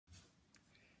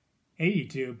Hey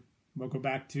YouTube, welcome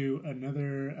back to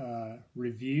another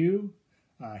review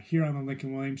here on the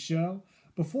Lincoln Williams Show.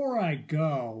 Before I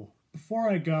go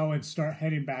and start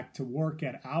heading back to work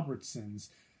at Albertsons,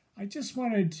 I just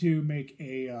wanted to make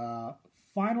a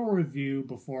final review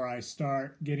before I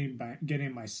start getting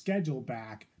my schedule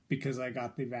back because I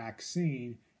got the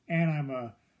vaccine and I'm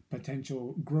a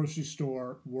potential grocery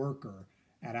store worker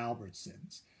at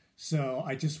Albertsons. So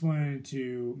I just wanted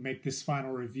to make this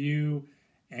final review.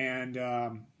 And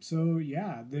so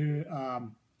yeah,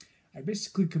 I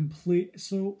basically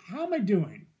so how am I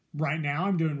doing? Right now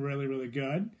I'm doing really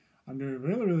good. I'm doing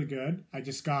really good. I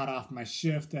just got off my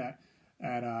shift at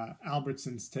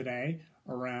Albertsons today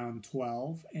around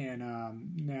 12, and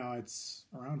now it's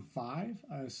around 5.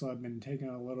 So I've been taking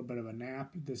a little bit of a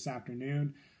nap this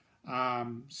afternoon.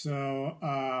 So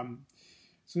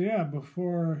yeah,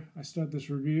 before I start this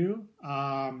review,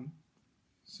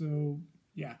 so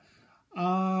yeah.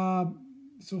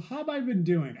 So how have I been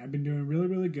doing? I've been doing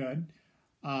really good.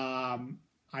 I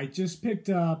just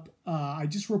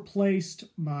replaced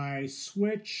my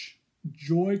Switch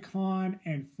Joy-Con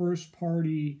and first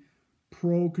party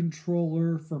Pro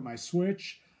controller for my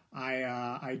Switch.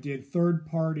 I did third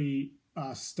party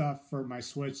stuff for my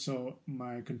Switch so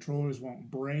my controllers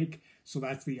won't break. So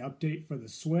that's the update for the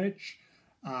Switch.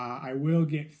 I will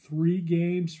get 3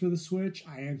 games for the Switch.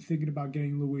 I am thinking about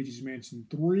getting Luigi's Mansion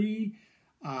 3,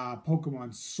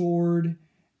 Pokemon Sword,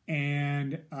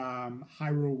 and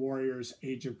Hyrule Warriors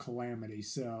Age of Calamity.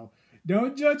 So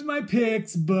don't judge my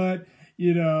picks, but but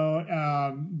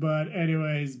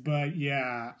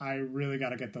yeah, I really got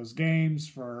to get those games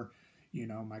for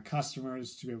my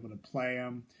customers to be able to play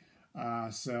them.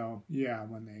 So yeah,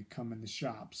 when they come in the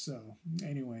shop. So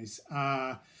anyways,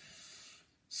 yeah,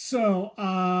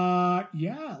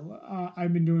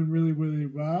 I've been doing really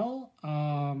well.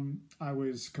 I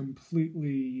was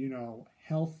completely,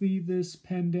 healthy this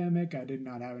pandemic. I did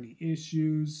not have any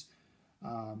issues.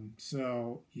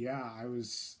 So yeah,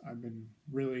 I've been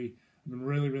really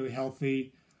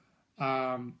healthy.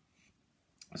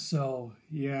 So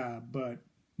yeah, but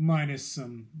minus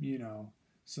some,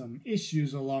 some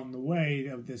issues along the way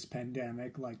of this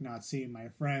pandemic, like not seeing my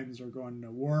friends or going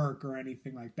to work or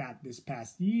anything like that this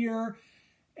past year.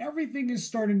 Everything is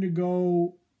starting to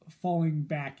go falling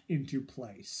back into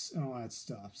place and all that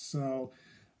stuff. So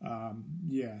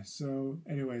yeah, so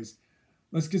anyways,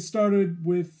 let's get started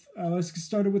with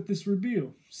this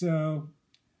review. So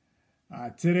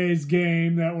today's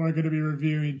game that we're going to be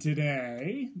reviewing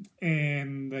today,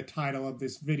 and the title of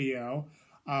this video,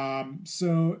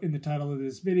 so in the title of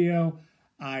this video,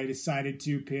 I decided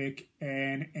to pick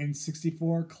an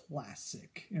N64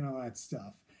 classic and all that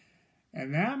stuff.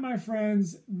 And that, my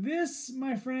friends,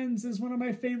 is one of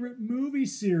my favorite movie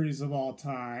series of all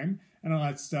time and all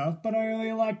that stuff. But I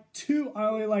only like two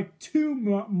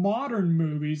modern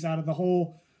movies out of the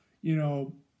whole,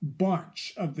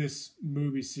 bunch of this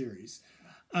movie series.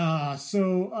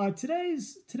 So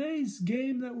today's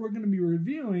game that we're going to be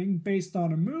reviewing based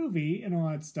on a movie and all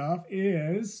that stuff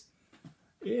is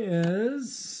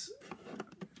if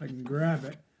I can grab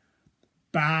it.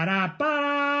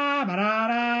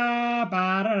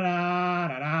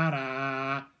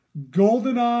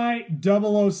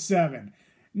 Goldeneye 007.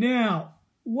 Now,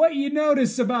 what you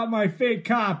notice about my fake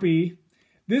copy,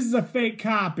 this is a fake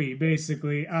copy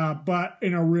basically, but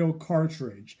in a real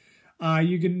cartridge.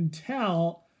 You can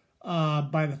tell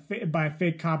by a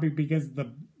fake copy because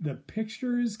the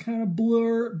picture is kind of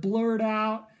blurred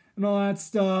out and all that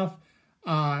stuff.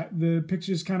 The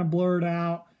picture is kind of blurred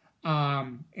out,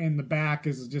 and the back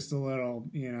is just a little,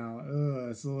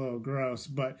 it's a little gross.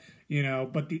 But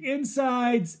but the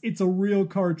insides, it's a real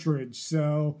cartridge.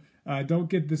 So don't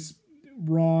get this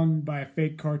wrong by a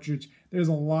fake cartridge. There's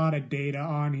a lot of data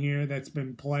on here that's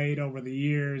been played over the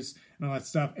years and all that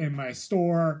stuff in my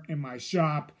store, in my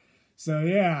shop. So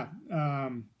yeah,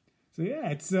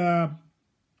 it's so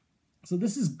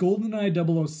this is Goldeneye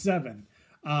 007.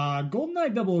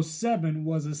 Goldeneye 007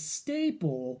 was a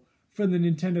staple for the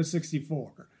Nintendo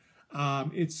 64.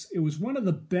 It was one of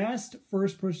the best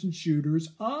first-person shooters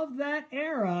of that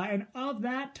era and of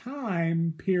that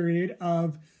time period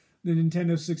of the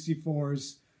Nintendo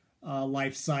 64's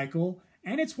life cycle,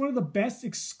 and it's one of the best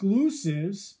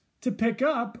exclusives to pick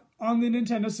up on the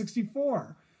Nintendo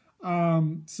 64.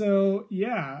 So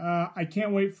yeah, I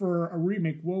can't wait for a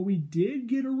remake. Well, we did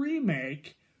get a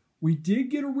remake. We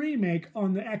did get a remake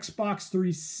on the Xbox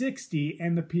 360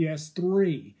 and the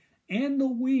PS3 and the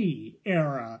Wii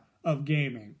era of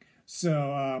gaming.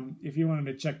 So if you wanted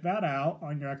to check that out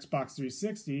on your Xbox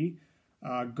 360,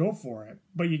 go for it.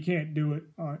 But you can't do it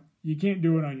on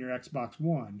your Xbox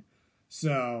One.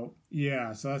 So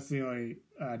yeah, so that's the only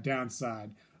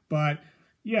downside. But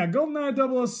yeah,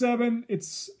 GoldenEye 007,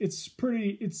 it's a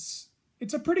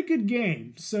pretty good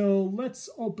game. So let's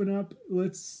open up.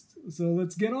 Let's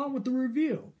get on with the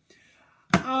review.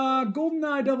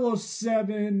 GoldenEye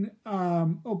 007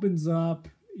 opens up.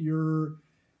 You're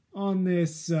on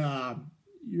this.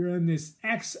 You're in this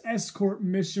escort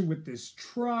mission with this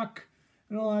truck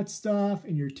and all that stuff,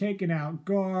 and you're taking out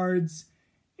guards,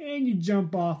 and you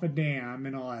jump off a dam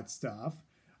and all that stuff.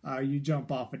 You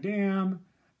jump off a dam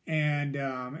and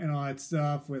all that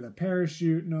stuff with a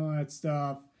parachute and all that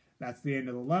stuff. That's the end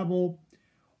of the level.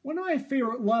 One of my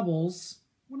favorite levels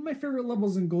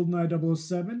in GoldenEye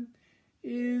 007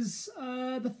 is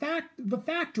the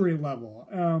factory level.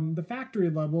 The factory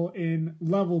level in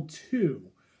level 2.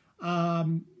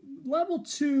 Level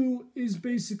 2 is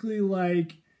basically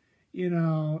like,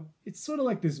 it's sort of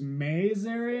like this maze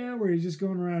area where you're just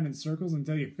going around in circles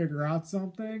until you figure out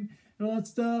something and all that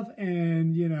stuff.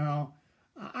 And,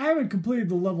 I haven't completed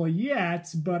the level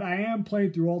yet, but I am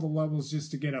playing through all the levels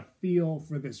just to get a feel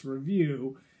for this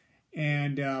review.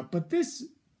 And, but this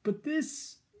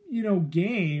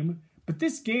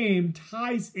game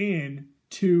ties in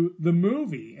to the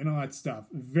movie and all that stuff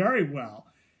very well.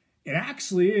 It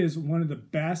actually is one of the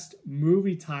best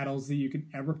movie titles that you can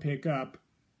ever pick up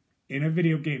in a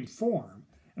video game form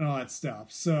and all that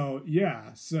stuff. So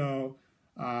yeah,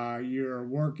 you're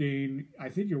working. I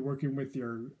think you're working with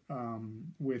your the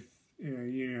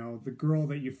girl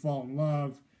that you fall in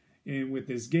love in with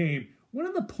this game. One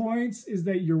of the points is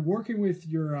that you're working with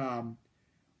your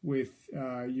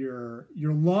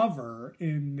lover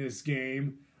in this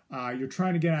game. You're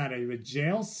trying to get out of a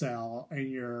jail cell, and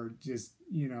you're just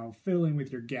fiddling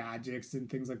with your gadgets and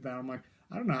things like that. I'm like,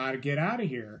 I don't know how to get out of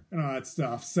here and all that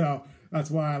stuff. So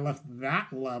that's why I left that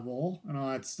level and all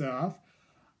that stuff.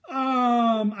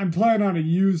 I'm playing on a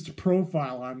used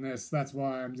profile on this. That's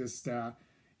why I'm just, I'm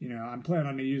playing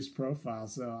on a used profile.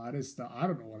 So I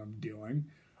don't know what I'm doing.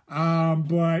 But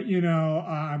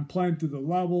I'm playing through the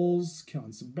levels,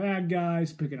 killing some bad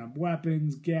guys, picking up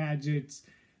weapons, gadgets,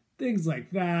 things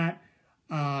like that,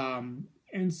 and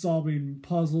solving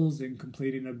puzzles and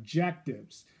completing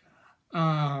objectives.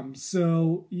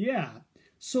 So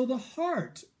the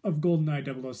heart of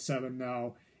GoldenEye 007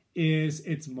 though is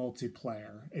its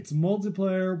multiplayer. It's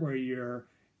multiplayer where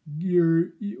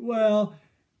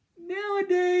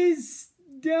nowadays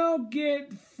don't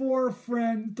get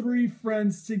 3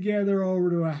 friends together over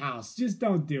to a house. Just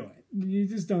don't do it. You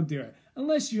just don't do it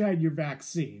unless you had your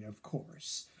vaccine, of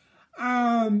course.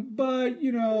 But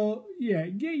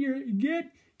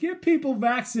get people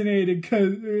vaccinated so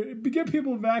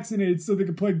they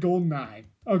can play GoldenEye.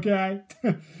 Okay,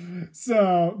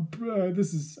 so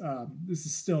this is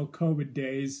still COVID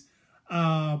days,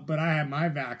 but I have my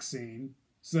vaccine,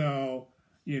 so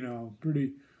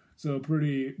pretty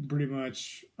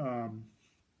much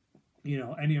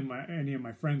any of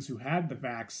my friends who had the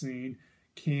vaccine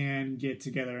can get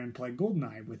together and play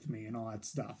GoldenEye with me and all that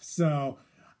stuff. So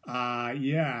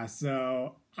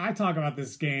so I talk about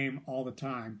this game all the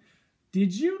time.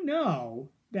 Did you know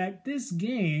that this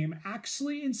game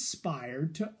actually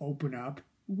inspired to open up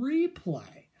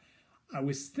Replay? I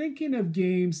was thinking of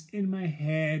games in my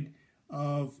head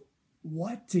of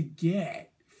what to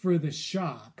get for the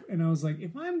shop, and I was like,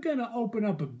 if I'm gonna open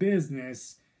up a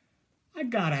business, I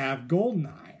gotta have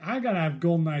GoldenEye. I gotta have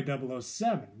GoldenEye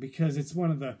 007 because it's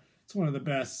one of the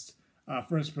best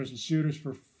first-person shooters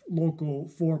for local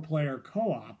 4-player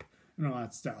co-op and all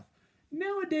that stuff.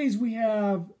 Nowadays we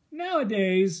have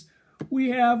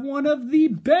one of the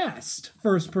best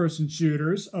first-person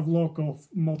shooters of local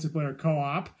multiplayer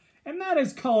co-op, and that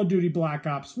is Call of Duty Black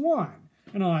Ops 1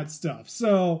 and all that stuff.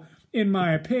 So, in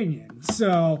my opinion,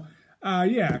 Call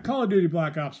of Duty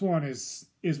Black Ops 1 is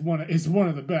one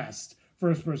of the best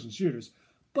first-person shooters.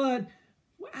 But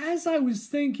as I was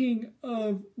thinking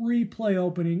of Replay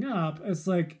opening up, it's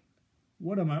like,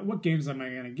 what games am I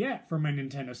going to get for my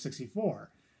Nintendo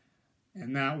 64?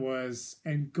 And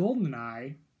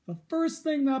GoldenEye, the first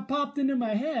thing that popped into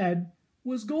my head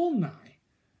was GoldenEye.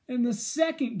 And the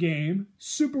second game,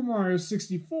 Super Mario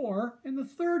 64, and the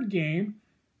third game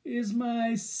is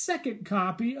my second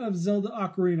copy of Zelda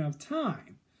Ocarina of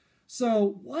Time.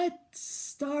 So what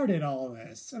started all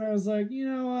this? And I was like, you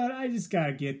know what? I just got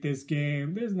to get this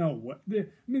game. There's no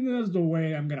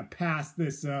way I'm going to pass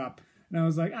this up. And I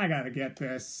was like, I got to get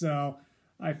this. So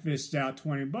I fished out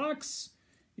 $20.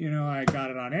 I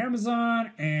got it on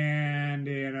Amazon, and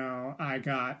I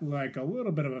got like a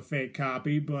little bit of a fake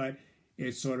copy, but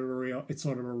it's sort of a real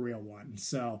one.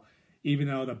 So even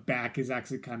though the back is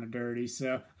actually kind of dirty.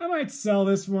 So I might sell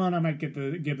this one. I might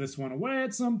give this one away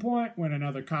at some point when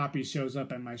another copy shows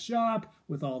up in my shop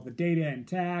with all the data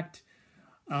intact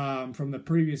from the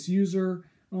previous user,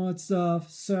 all that stuff.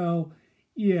 So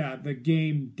yeah, the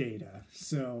game data.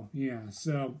 So yeah,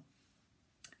 so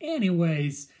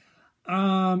anyways,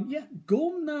 yeah,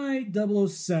 GoldenEye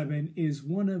 007 is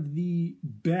one of the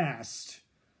best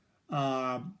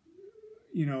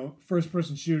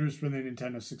first-person shooters for the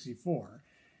Nintendo 64.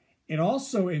 It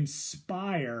also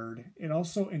inspired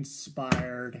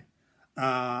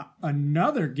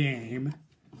another game.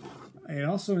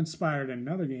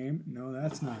 No,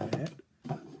 that's not it.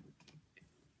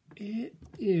 It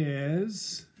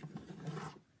is,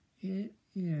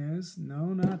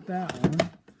 no, not that one.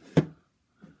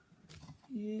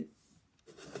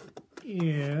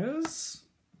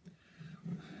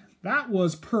 That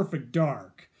was Perfect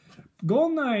Dark.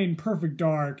 GoldenEye and Perfect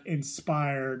Dark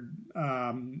inspired,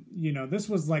 this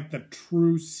was like the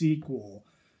true sequel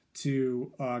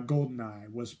to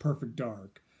GoldenEye, was Perfect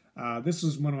Dark. This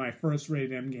was one of my first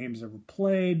rated M games I ever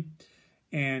played,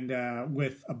 and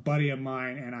with a buddy of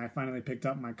mine, and I finally picked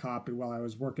up my copy while I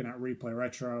was working at Replay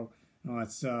Retro and all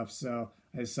that stuff, so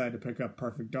I decided to pick up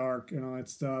Perfect Dark and all that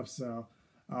stuff, so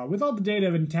with all the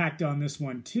data intact on this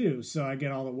one too, so I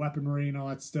get all the weaponry and all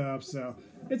that stuff, so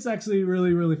it's actually a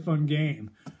really, really fun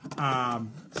game.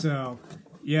 So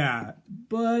yeah,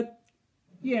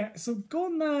 so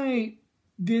GoldenEye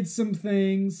did some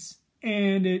things,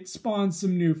 and it spawned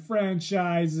some new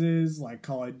franchises like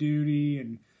Call of Duty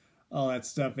and all that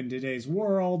stuff in today's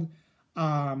world.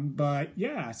 But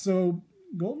yeah, so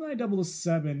GoldenEye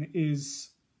 007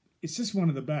 it's just one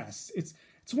of the best. It's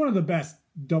one of the best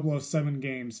 007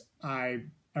 games I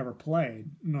ever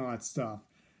played and all that stuff.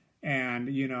 And,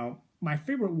 my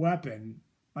favorite weapon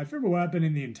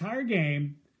in the entire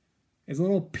game is a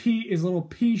little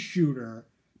pea shooter,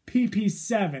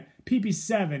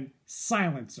 PP7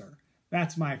 silencer.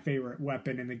 That's my favorite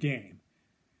weapon in the game.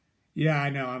 Yeah, I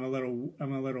know I'm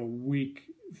a little weak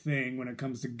thing when it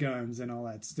comes to guns and all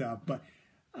that stuff, but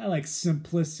I like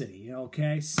simplicity,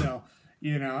 okay? So,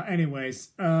 anyways,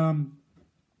 yeah,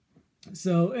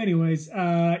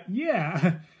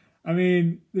 I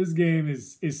mean, this game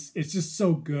it's just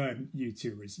so good,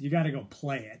 YouTubers. You got to go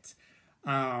play it.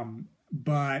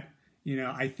 But,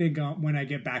 I think when I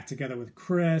get back together with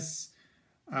Chris,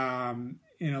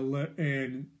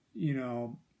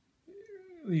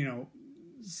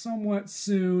 somewhat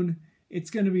soon,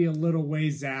 it's going to be a little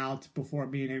ways out before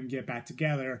me and him get back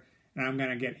together, and I'm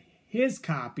going to get his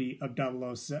copy of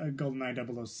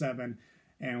GoldenEye 007,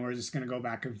 and we're just going to go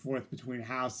back and forth between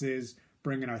houses,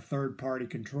 bringing our third-party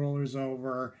controllers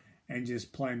over, and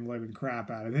just playing the living crap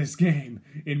out of this game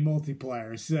in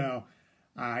multiplayer. So,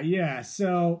 yeah,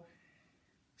 so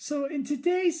in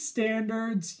today's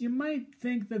standards, you might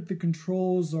think that the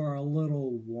controls are a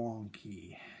little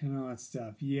wonky and all that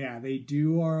stuff. Yeah, they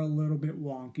are a little bit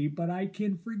wonky, but I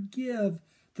can forgive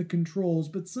the controls,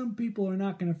 but some people are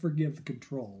not going to forgive the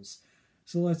controls.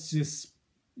 So let's just,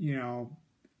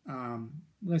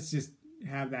 let's just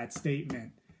have that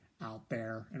statement out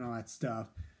there and all that stuff.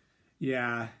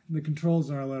 Yeah, the controls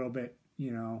are a little bit,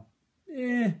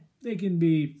 they can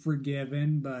be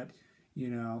forgiven, but,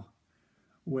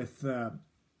 with the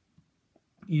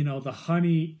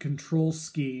honey control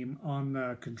scheme on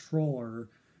the controller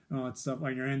and all that stuff,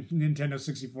 on your Nintendo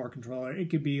 64 controller, it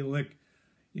could be like,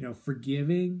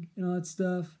 forgiving and all that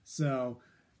stuff. So,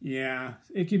 yeah,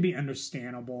 it can be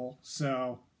understandable.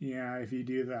 So, yeah, if you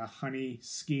do the honey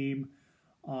scheme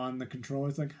on the controller,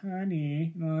 it's like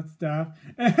honey and all that stuff.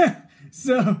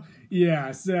 So,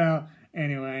 yeah, so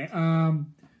anyway,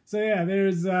 so yeah,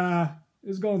 there's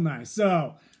GoldenEye.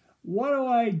 So, what do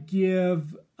I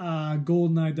give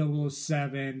GoldenEye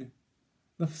 007?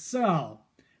 The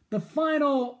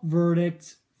final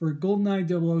verdict for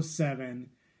GoldenEye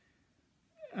 007.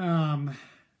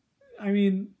 I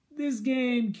mean, this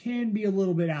game can be a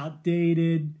little bit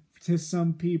outdated to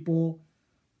some people,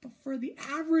 but for the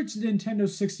average Nintendo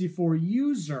 64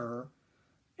 user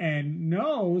and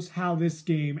knows how this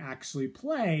game actually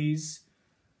plays,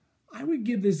 I would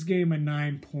give this game a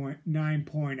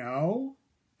 9.0.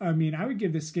 I mean, I would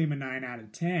give this game a 9 out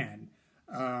of 10.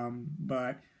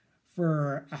 But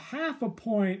for a half a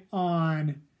point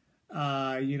on,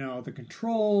 the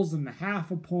controls, and the half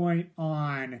a point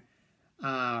on,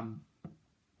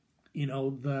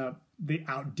 the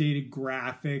outdated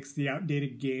graphics, the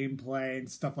outdated gameplay, and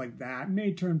stuff like that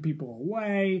may turn people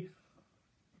away.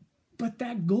 But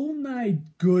that GoldenEye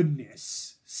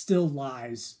goodness still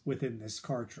lies within this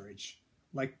cartridge.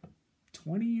 Like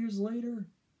 20 years later,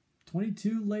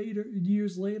 22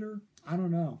 years later, I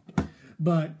don't know.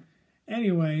 But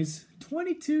anyways,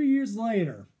 22 years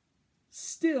later,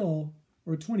 still,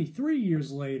 or 23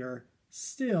 years later,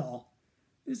 still,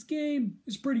 this game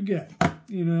is pretty good.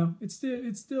 You know, it's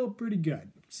still pretty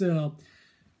good. So,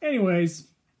 anyways,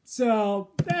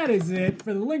 so that is it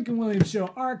for the Lincoln Williams Show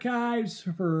archives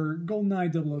for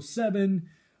GoldenEye 007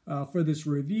 for this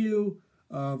review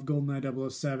of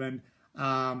GoldenEye 007.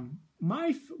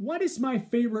 What is my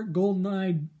favorite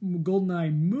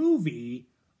GoldenEye movie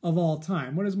of all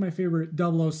time? What is my favorite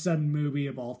 007 movie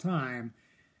of all time?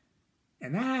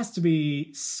 And that has to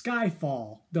be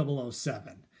Skyfall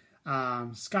 007.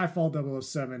 Skyfall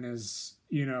 007 is,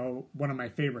 you know, one of my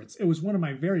favorites. It was one of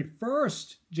my very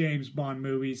first James Bond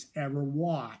movies ever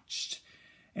watched.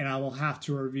 And I will have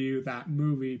to review that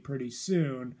movie pretty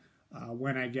soon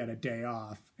when I get a day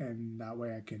off. And that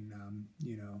way I can,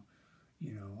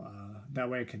 that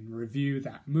way I can review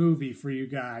that movie for you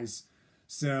guys.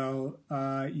 So,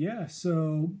 yeah,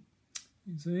 so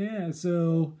yeah.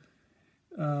 So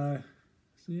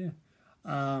yeah,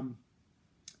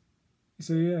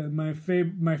 my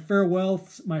farewell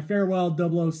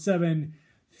 007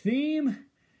 theme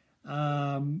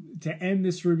to end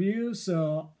this review.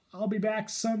 So I'll be back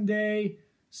someday.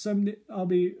 I'll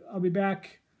be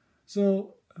back.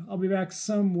 So I'll be back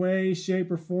some way,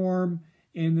 shape, or form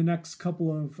in the next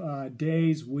couple of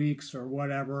days, weeks, or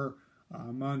whatever,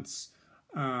 months.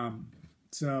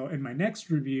 So in my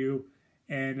next review.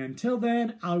 And until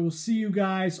then, I will see you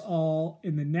guys all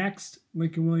in the next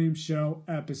Lincoln Williams Show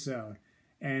episode.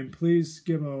 And please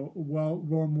give a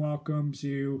warm welcome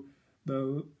to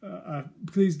the,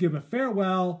 please give a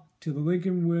farewell to the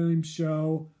Lincoln Williams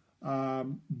Show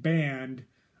band.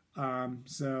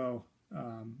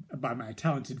 By my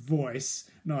talented voice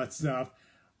and all that stuff.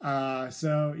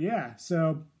 So yeah,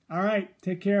 so all right,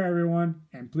 take care everyone,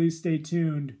 and please stay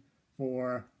tuned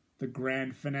for the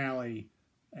grand finale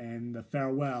and the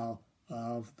farewell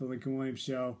of the Lincoln Williams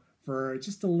Show for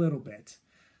just a little bit.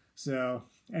 So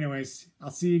anyways,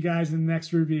 I'll see you guys in the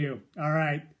next review. All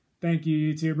right, thank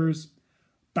you, YouTubers.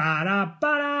 Ba-da,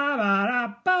 ba-da, ba-da,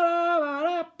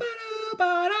 ba-da, ba-da,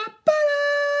 ba-da, ba-da,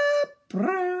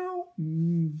 ba-da.